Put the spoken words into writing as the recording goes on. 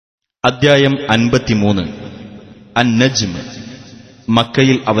അദ്ധ്യായം 53 അൻ-നജ്മ്.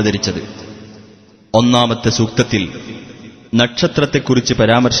 മക്കയിൽ അവതരിച്ചത്. ഒന്നാമത്തെ സൂക്തത്തിൽ നക്ഷത്രത്തെക്കുറിച്ച്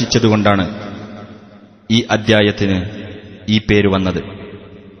പരാമർശിച്ചതുകൊണ്ടാണ് ഈ അദ്ധ്യായത്തിന് ഈ പേര് വന്നത്.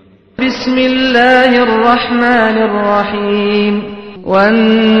 ബിസ്മില്ലാഹിർ റഹ്മാനിർ റഹീം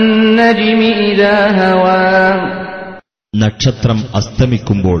വൻ-നജ്മി ഇദാ ഹവാ. നക്ഷത്രം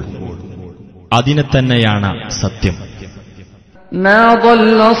അസ്തമിക്കുമ്പോൾ അതിനെ തന്നെയാണ് സത്യം. മാ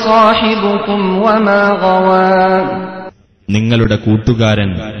ضل സാഹിബുകും വമാ ഗവാ. നിങ്ങളുടെ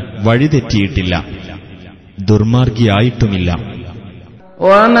കൂട്ടുകാരൻ വഴിതെറ്റിയിട്ടില്ല, ദുർമാർഗിയായിട്ടുമില്ല.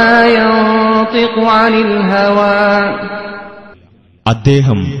 വമാ യൻതിഖു അനിൽ ഹവാ.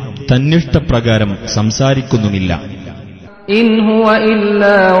 അദ്ദേഹം തന്നിഷ്ടപ്രകാരം സംസാരിക്കുന്നുമില്ല. ഇൻ ഹുവ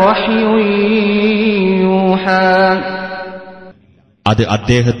ഇല്ലാ വഹ്യുൻ യൂഹാ. അത്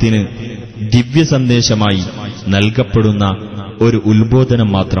അദ്ദേഹത്തിന് ദിവ്യസന്ദേശമായി നൽകപ്പെടുന്ന ഒരു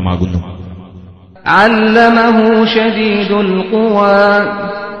ഉത്ബോധനം മാത്രമാകുന്നു. അല്ലമഹു ശദീദുൽ ഖുവാ.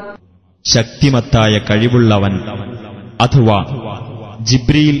 ശക്തിമത്തായ കഴിവുള്ളവൻ അഥവാ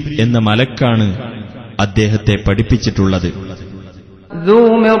ജിബ്രീൽ എന്ന മലക്കാണ് അദ്ദേഹത്തെ പഠിപ്പിച്ചിട്ടുള്ളത്.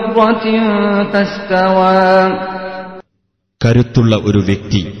 ദൂ മിർറത്തിൻ ഫസ്തവാ. കരുത്തുള്ള ഒരു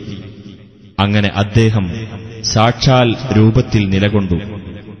വ്യക്തി, അങ്ങനെ അദ്ദേഹം സാക്ഷാൽ രൂപത്തിൽ നിലകൊണ്ടു.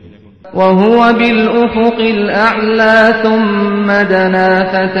 വഹുവ ബിൽ ഉഫുഖിൽ അഅ്ലാ തുമ്മ ദനാ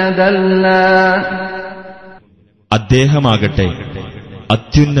ഫതദല്ലാ. അദ്ദേഹമാകട്ടെ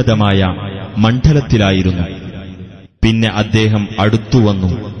അത്യുന്നതമായ മണ്ഡലത്തിലായിരുന്നു, പിന്നെ അദ്ദേഹം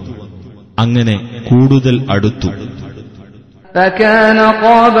അടുത്തുവന്നു, അങ്ങനെ കൂടുതൽ അടുത്തു. ഫകാന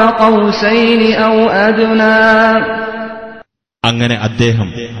ഖാബ ഖൗസൈനി ഔ അദ്നാ. അങ്ങനെ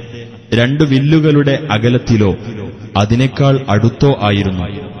അദ്ദേഹം രണ്ടു വില്ലുകളുടെ അകലത്തിലോ അതിനേക്കാൾ അടുത്തോ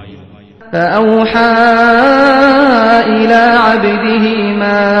ആയിരുന്നു. ഫഔഹാ ഇലാ അബ്ദിഹി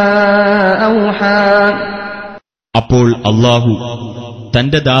മാ ഔഹാ. അപ്പോൾ അല്ലാഹു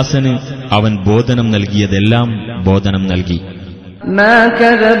തന്റെ ദാസന് അവൻ ബോധനം നൽകിയതെല്ലാം ബോധനം നൽകി. മാ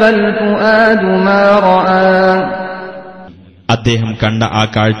കദബൽ ഫുആദു മാ റആ. അദ്ദേഹം കണ്ട ആ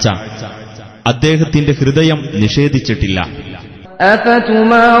കാഴ്ച അദ്ദേഹത്തിന്റെ ഹൃദയം നിഷേധിച്ചിട്ടില്ല.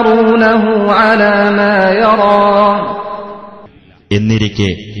 അഫതുമാറൂനഹു അലാ മാ യറാ.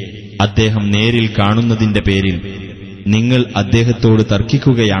 എന്നിരിക്കെ അദ്ദേഹം നേരിൽ കാണുന്നതിന്റെ പേരിൽ നിങ്ങൾ അദ്ദേഹത്തോട്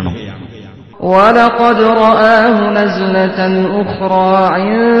തർക്കിക്കുകയാണോ? വലഖദ് റആഹു നസ്ലതൻ ഉഖ്റാ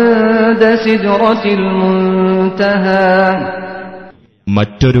ഇൻദ സിദ്റത്തിൽ മുൻതഹാ.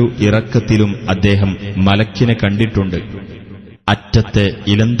 മറ്റൊരു ഇറക്കത്തിലും അദ്ദേഹം മലക്കിനെ കണ്ടിട്ടുണ്ട്, അറ്റത്തെ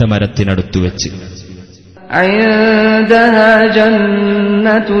ഇലന്തമരത്തിനടുത്തുവെച്ച്. ഇൻദഹാ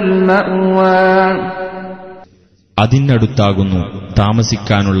ജന്നത്തുൽ മഅ്വാ. അതിനടുത്താകുന്നു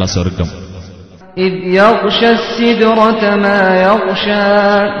താമസിക്കാനുള്ള സ്വർഗം. ഇദ് യഗ്ശ സിദ്റത മാ യഗ്ശാ.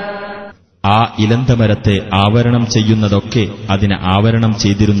 ആ ഇലന്തമരത്തെ ആവരണം ചെയ്യുന്നതൊക്കെ അതിനെ ആവരണം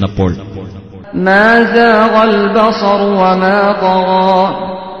ചെയ്തിരുന്നപ്പോൾ മാ സാഗൽ ബസറു വമാ തഗാ.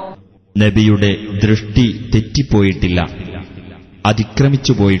 നബിയുടെ ദൃഷ്ടി തെറ്റിപ്പോയിട്ടില്ല,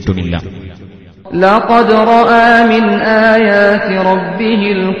 അതിക്രമിച്ചു പോയിട്ടുമില്ല. ലഖദ് റആ മിൻ ആയാതി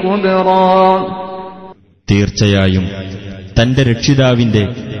റബ്ബിഹിൽ കുബ്റാ. തീർച്ചയായും തന്റെ രക്ഷിതാവിന്റെ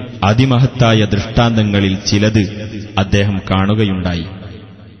അതിമഹത്തായ ദൃഷ്ടാന്തങ്ങളിൽ ചിലത് അദ്ദേഹം കാണുകയുണ്ടായി.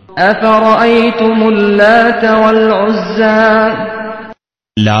 അഫറഅയ്തുമുൽ ലാത വൽ ഉസ്സാ.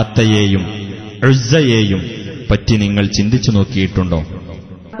 ലാത്തയെയും ഉസ്സയെയും പറ്റി നിങ്ങൾ ചിന്തിച്ചു നോക്കിയിട്ടുണ്ടോ?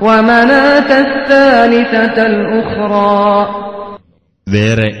 വമനാതത് താലിതതൽ ഉഖ്റാ.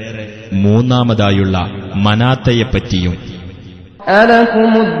 വേറെ മൂന്നാമതായുള്ള മനാത്തയെപ്പറ്റിയും.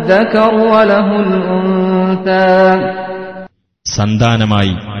 അലകുമുദ് ദകറു വലഹുൽ ഉൻസാ.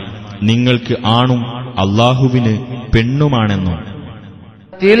 സന്താനമായി നിങ്ങൾക്ക് ആണും അല്ലാഹുവിന് പെണ്ണുമാണെന്നോ?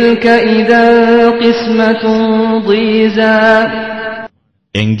 തിൽക ഇദാ ഖിസ്മതുൻ ദീസാ.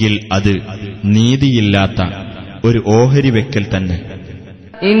 എങ്കിൽ അത് നീതിയില്ലാത്ത ഒരു ഓഹരി വെക്കൽ തന്നെ.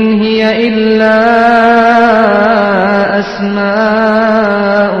 ഇൻ ഹിയ ഇല്ലാ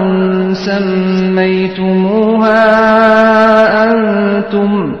അസ്മാഉൻ സമ്മൈതുമൂഹാ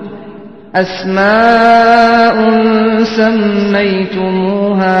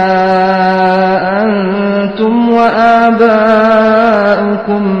അൻതും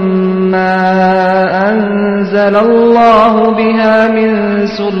വആബാഉകും മാ അൻസലല്ലാഹു ബിഹാ മിൻ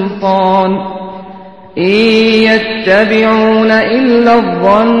സുൽത്താൻ ഇൻ യത്തബിഊന ഇല്ലാ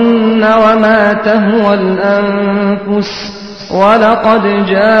الظَّنَّ വമാ തഹ്വൽ അൻഫുസ് വലഖദ്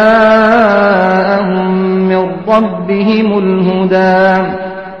ജാഅഹും മിർ റബ്ബിഹിമുൽ ഹുദാ.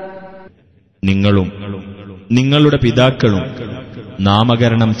 നിങ്ങളും നിങ്ങളുടെ പിതാക്കളും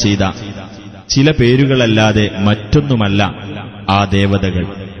നാമകരണം ചെയ്ത ചില പേരുകളല്ലാതെ മറ്റൊന്നുമല്ല ആ ദേവതകൾ.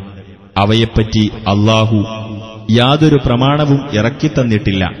 അവയെപ്പറ്റി അല്ലാഹു യാതൊരു പ്രമാണവും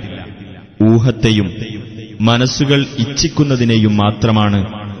ഇറക്കിത്തന്നിട്ടില്ല. ഊഹത്തെയും മനസ്സുകൾ ഇച്ഛിക്കുന്നതിനെയും മാത്രമാണ്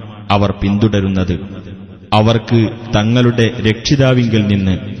അവർ പിന്തുടരുന്നത്. അവർക്ക് തങ്ങളുടെ രക്ഷിതാവിങ്കിൽ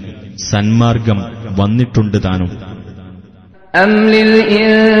നിന്ന് സന്മാർഗം വന്നിട്ടുണ്ട് താനും. أم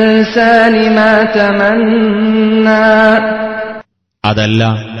للإنسان ما تمنى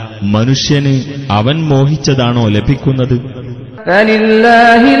അതല്ല, മനുഷ്യന് അവൻ മോഹിച്ചതാണോ ലഭിക്കുന്നത്?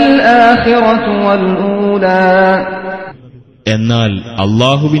 فلله الآخرة والأولى എന്നാൽ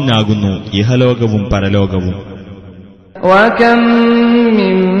അല്ലാഹുവിനാകുന്നു ഇഹലോകവും പരലോകവും. وكم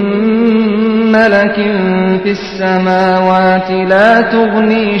من ملك في السماوات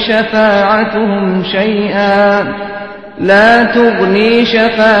لا تغني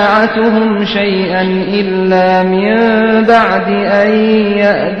شفاعتهم شيئا إلا من بعد أن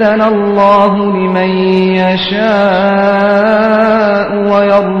يأذن الله لمن يشاء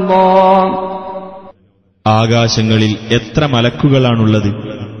ويرضى. ആകാശങ്ങളിൽ എത്ര മലക്കുകളാണുള്ളത്,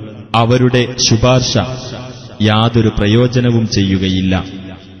 അവരുടെ ശുപാർശ യാതൊരു പ്രയോജനവും ചെയ്യുകയില്ല.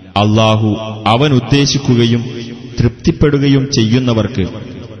 അല്ലാഹു അവൻ ഉദ്ദേശിക്കുകയും തൃപ്തിപ്പെടുകയും ചെയ്യുന്നവർക്ക്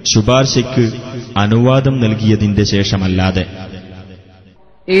ശുപാർശയ്ക്ക് അനുവാദം നൽകിയതിന്റെ ശേഷമല്ലാതെ.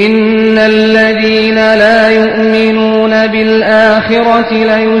 ഇന്നല്ലദീന ലാ യുഅ്മിനൂന ബിൽ ആഖിറതി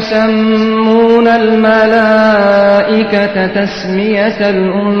ലയുസമ്മൂന അൽ മലായികത തസ്മിയതൽ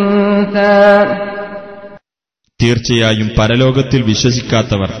ഉൻസാ. തീർച്ചയായും പരലോകത്തിൽ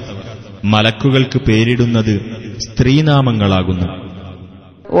വിശ്വസിക്കാത്തവർ മലക്കുകൾക്ക് പേരിടുന്നത് സ്ത്രീനാമങ്ങളാകുന്നു.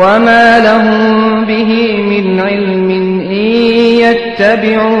 وما لهم به من علم إن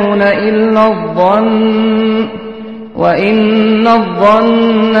يتبعون إلا الظن وإن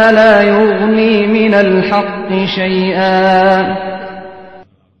الظن لا يغني من الحق شيئا.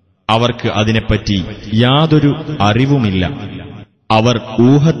 അവർക്ക് അതിനെപ്പറ്റി യാതൊരു അറിവുമില്ല. അവർ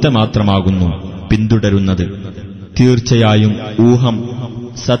ഊഹത്തെ മാത്രമാകുന്നു പിന്തുടരുന്നത്. തീർച്ചയായും ഊഹം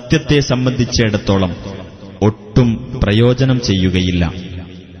സത്യത്തെ സംബന്ധിച്ചിടത്തോളം ഒട്ടും പ്രയോജനം ചെയ്യുകയില്ല.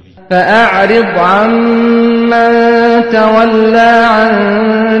 فأعرض عمن تولى عن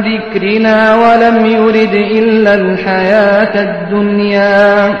ذكرنا ولم يرد إلا الحياة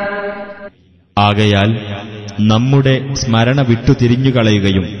الدنيا. ആകയാൽ നമ്മുടെ സ്മരണ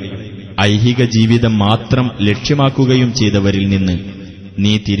വിട്ടുതിരിഞ്ഞുകളയുകയും ഐഹിക ജീവിതം മാത്രം ലക്ഷ്യമാക്കുകയും ചെയ്തവരിൽ നിന്ന്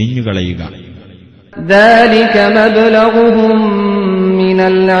നീ തിരിഞ്ഞുകളയുക. ذلك مبلغهم من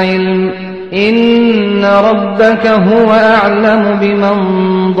العلم إن ربك هو أعلم بمن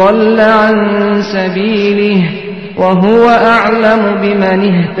ضل عن سبيله وهو أعلم بمن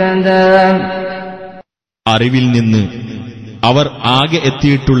اهتدى. അറിവിൽ നിന്ന് അവർ ആകെ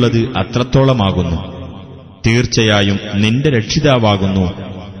എത്തിയിട്ടുള്ളത് അത്രത്തോളമാകുന്നു. തീർച്ചയായും നിന്റെ രക്ഷിതാവാകുന്നു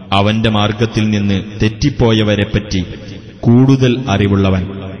അവന്റെ മാർഗത്തിൽ നിന്ന് തെറ്റിപ്പോയവരെപ്പറ്റി കൂടുതൽ അറിവുള്ളവൻ.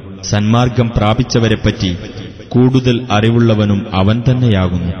 സന്മാർഗം പ്രാപിച്ചവരെപ്പറ്റി കൂടുതൽ അറിവുള്ളവനും അവൻ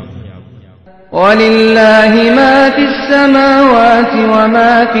തന്നെയാകുന്നു. وَلِلَّهِ مَا فِي السَّمَاوَاتِ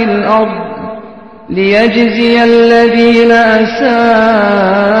وَمَا فِي الْأَرْضِ لِيَجْزِيَ الَّذِينَ أَسَاءُوا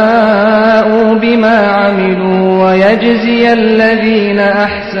بِمَا عَمِلُوا وَيَجْزِيَ الَّذِينَ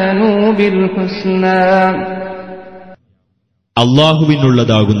أَحْسَنُوا بِالْحُسْنَى.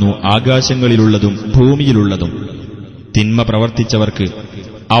 അല്ലാഹുവിനുള്ളതാകുന്നു ആകാശങ്ങളിലുള്ളതും ഭൂമിയിലുള്ളതും. തിന്മ പ്രവർത്തിച്ചവർക്ക്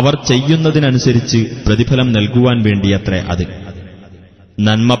അവർ ചെയ്യുന്നതിനനുസരിച്ച് പ്രതിഫലം നൽകുവാൻ വേണ്ടിയത്രേ അത്.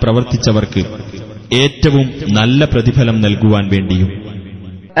 നന്മ പ്രവർത്തിച്ചവർക്ക് ഏറ്റവും നല്ല പ്രതിഫലം നൽകുവാൻ വേണ്ടിയും.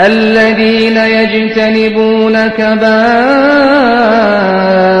 الذين يجتنبون كبائر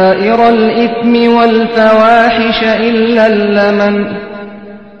الإثم والفواحش إلا اللمم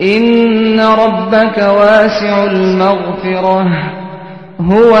إن ربك واسع المغفرة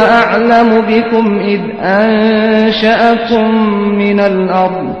هو أعلم بكم إذ أنشأكم من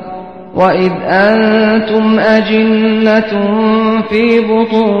الأرض وإذ أنتم أجنة في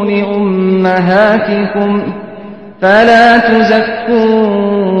بطون أمهاتكم فلا تزكوا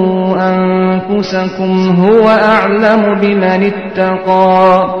أنفسكم هو أعلم بمن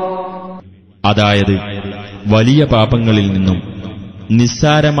اتقى. അതായത് വലിയ പാപങ്ങളിൽ നിന്നും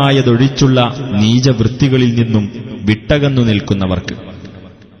നിസ്സാരമായതൊഴിച്ചുള്ള നീചവൃത്തികളിൽ നിന്നും വിട്ടകന്നു നിൽക്കുന്നവർക്ക്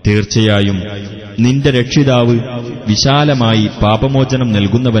തീർച്ചയായും നിന്റെ രക്ഷിതാവ് വിശാലമായി പാപമോചനം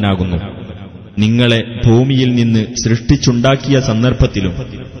നൽകുന്നവനാകുന്നു. നിങ്ങളെ ഭൂമിയിൽ നിന്ന് സൃഷ്ടിച്ചുണ്ടാക്കിയ സന്ദർഭത്തിലും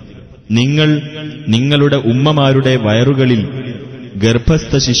നിങ്ങൾ നിങ്ങളുടെ ഉമ്മമാരുടെ വയറുകളിൽ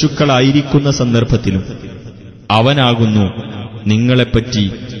ഗർഭസ്ഥ ശിശുക്കളായിരിക്കുന്ന സന്ദർഭത്തിലും അവനാകുന്നു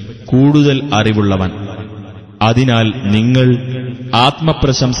നിങ്ങളെപ്പറ്റി കൂടുതൽ അറിവുള്ളവൻ. അതിനാൽ നിങ്ങൾ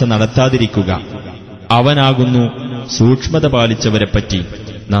ആത്മപ്രശംസ നടത്താതിരിക്കുക. അവനാകുന്നു സൂക്ഷ്മത പാലിച്ചവരെപ്പറ്റി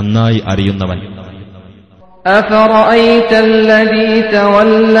നന്നായി അറിയുന്നവൻ. أفرأيت الذي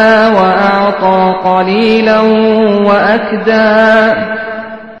تولى وأعطى قليلا وأكدى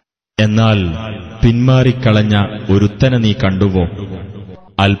എന്നാൽ പിന്മാറിക്കളഞ്ഞ ഒരുത്തനെ നീ കണ്ടുവോ?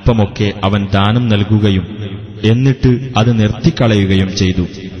 അല്പമൊക്കെ അവൻ ദാനം നൽകുകയും എന്നിട്ട് അത് നിർത്തിക്കളയുകയും ചെയ്തു.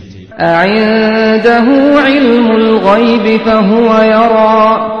 أعنده علم الغيب فهو يرى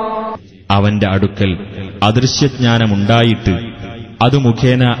അവന്റെ അടുക്കൽ അദൃശ്യജ്ഞാനമുണ്ടായിട്ട് അത്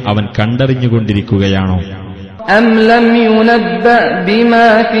മുഖേന അവൻ കണ്ടറിഞ്ഞുകൊണ്ടിരിക്കുകയാണോ? أم لم ينبأ بما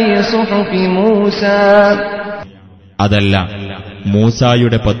في صحف موسى അതല്ല,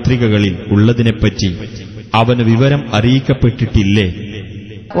 മൂസായുടെ പത്രികകളിൽ ഉള്ളതിനെപ്പറ്റി അവന് വിവരം അറിയിക്കപ്പെട്ടിട്ടില്ലേ?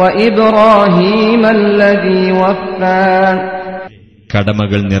 وإبراهيم الذي وفى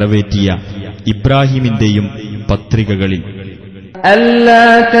കടമകൾ നിറവേറ്റിയ ഇബ്രാഹിമിന്റെയും പത്രികകളിൽ ألا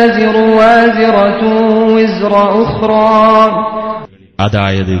تزر وازرة وزر أخرى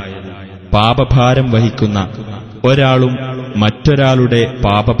അതായത് പാപഭാരം വഹിക്കുന്ന ഒരാളും മറ്റൊരാളുടെ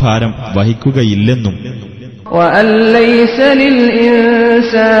പാപഭാരം വഹിക്കുകയില്ലെന്നും وأن ليس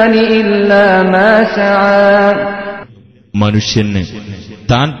للإنسان إلا ما سعى മനുഷ്യന്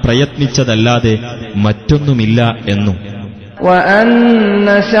താൻ പ്രയത്നിച്ചതല്ലാതെ മറ്റൊന്നുമില്ല എന്നും وأن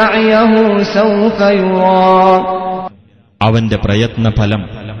سعيه سوف يرى അവന്റെ പ്രയത്നഫലം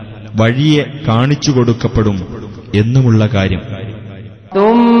വഴിയെ കാണിച്ചുകൊടുക്കപ്പെടും എന്നുമുള്ള കാര്യം.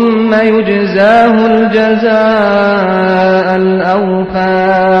 ثم يجزاه الجزاء الأوفى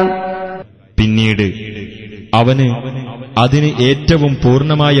പിന്നീട് അവന് അതിന് ഏറ്റവും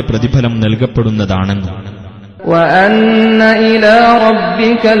പൂർണ്ണമായ പ്രതിഫലം നൽകപ്പെടുന്നതാണെന്ന്. وأن إلى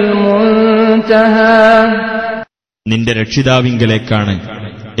ربك المنتهى നിന്റെ രക്ഷിതാവിങ്കലേക്കാണ്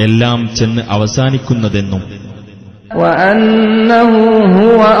എല്ലാം ചെന്ന് അവസാനിക്കുന്നതെന്നും وأنه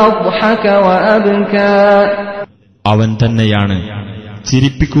هو أضحك وأبكى അവൻ തന്നെയാണ്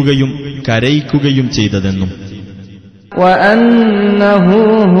ചിരിപ്പിക്കുകയും കരയിക്കുകയും ചെയ്തതെന്നും وأنه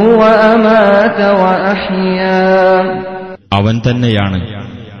هو أمات وأحيا അവൻ തന്നെയാണ്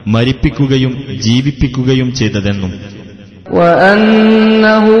മരിപ്പിക്കുകയും ജീവിപ്പിക്കുകയും ചെയ്തതെന്നും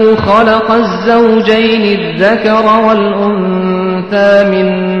وأنه خلق الزوجين الذكر والأنثى من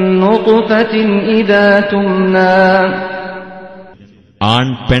نطفة إذا تمنى ആൺ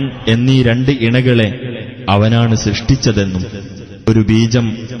പെൺ എന്നീ രണ്ട് ഇണകളെ അവനാണ് സൃഷ്ടിച്ചതെന്നും ഒരു ബീജം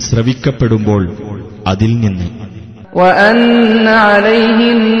സ്രവിക്കപ്പെടുമ്പോൾ അതിൽ നിന്ന് وأن عليه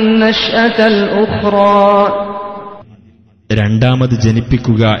النشأة الأخرى രണ്ടാമത്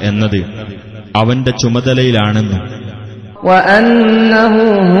ജനിപ്പിക്കുക എന്നത് അവന്റെ ചുമതലയിലാണെന്നും وأنه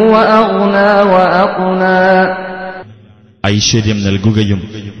هو أغنى وأقنى ഐശ്വര്യം നൽകുകയും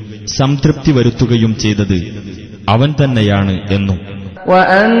സംതൃപ്തി വരുത്തുകയും ചെയ്തത് അവൻ തന്നെയാണ് എന്നും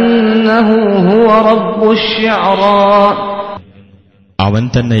وأنه هو رب الشعرى അവൻ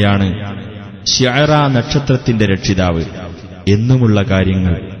തന്നെയാണ് ശിഅറ നക്ഷത്രത്തിന്റെ രക്ഷിതാവ് എന്നുമുള്ള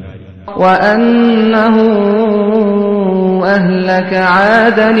കാര്യങ്ങൾ. وأنه أهلك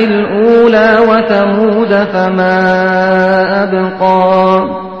عادا الأولى وثمود فما أبقى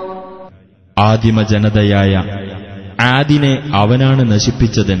ആദിമ ജനതയായ ആദിനെ അവനാണ്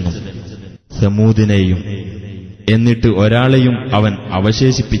നശിപ്പിച്ചതെന്നും സമൂദിനെയും എന്നിട്ട് ഒരാളെയും അവൻ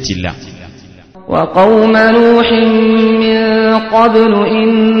അവശേഷിപ്പിച്ചില്ല. وقوم نوح من قبل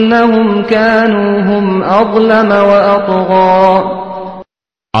إنهم كانوا هم أظلم وأطغى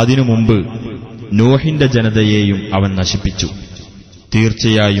അതിനു മുമ്പ് നോഹിന്റെ ജനതയെയും അവൻ നശിപ്പിച്ചു.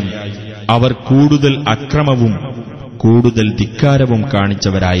 തീർച്ചയായും അവർ കൂടുതൽ അക്രമവും കൂടുതൽ ധിക്കാരവും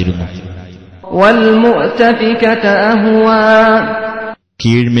കാണിച്ചവരായിരുന്നു. والمؤتفكة أهوى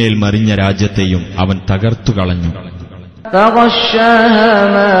കീഴ്മേൽ മറിഞ്ഞ രാജ്യത്തെയും അവൻ തകർത്തുകളഞ്ഞു. فغشاها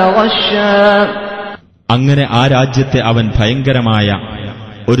ما غشى അങ്ങനെ ആ രാജ്യത്തെ അവൻ ഭയങ്കരമായ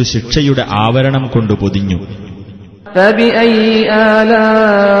ഒരു ശിക്ഷയുടെ ആവരണം കൊണ്ട് പൊതിഞ്ഞു. فبأي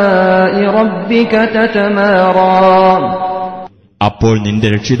آلاء ربك تتمارى അപ്പോൾ നിന്റെ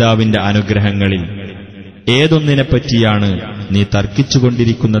രക്ഷിതാവിന്റെ അനുഗ്രഹങ്ങളിൽ ഏതൊന്നിനെപ്പറ്റിയാണ് നീ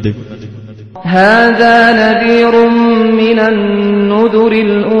തർക്കിച്ചുകൊണ്ടിരിക്കുന്നത്? هذا نذير من النذر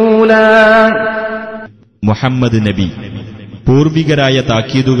الأولى മുഹമ്മദ് നബി പൂർവികരായ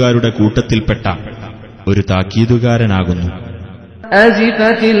താക്കീതുകാരുടെ കൂട്ടത്തിൽപ്പെട്ട ഒരു താക്കീതുകാരനാകുന്നു.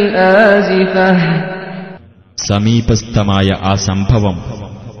 أزفت الآزفة സമീപസ്ഥമായ ആ സംഭവം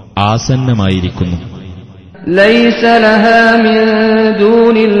ആസന്നമായിരിക്കുന്നു. ليس لها من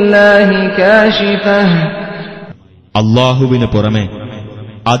دون الله كاشفة അല്ലാഹുവിന് പുറമെ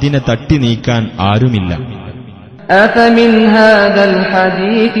അതിനെ തട്ടി നീക്കാൻ ആരുമില്ല. أفمن هذا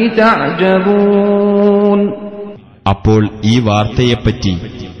الحديث تعجبون അപ്പോൾ ഈ വാർത്തയെപ്പറ്റി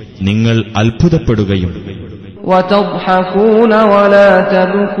നിങ്ങൾ അത്ഭുതപ്പെടുകയും وتضحكون ولا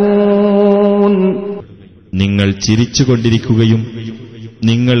تبكون നിങ്ങൾ ചിരിച്ചുകൊണ്ടിരിക്കുകയും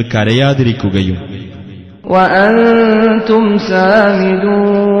നിങ്ങൾ കരയാതിരിക്കുകയും وأنتم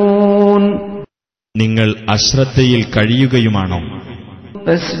سامدون നിങ്ങൾ അശ്രദ്ധയിൽ കഴിയുകയുമാണോ?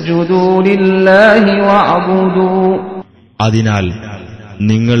 فاسجدوا لله واعبدوا അതിനാൽ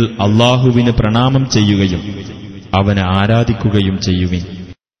നിങ്ങൾ അല്ലാഹുവിന് പ്രണാമം ചെയ്യുകയും അവനെ ആരാധിക്കുകയും ചെയ്യുവിൻ.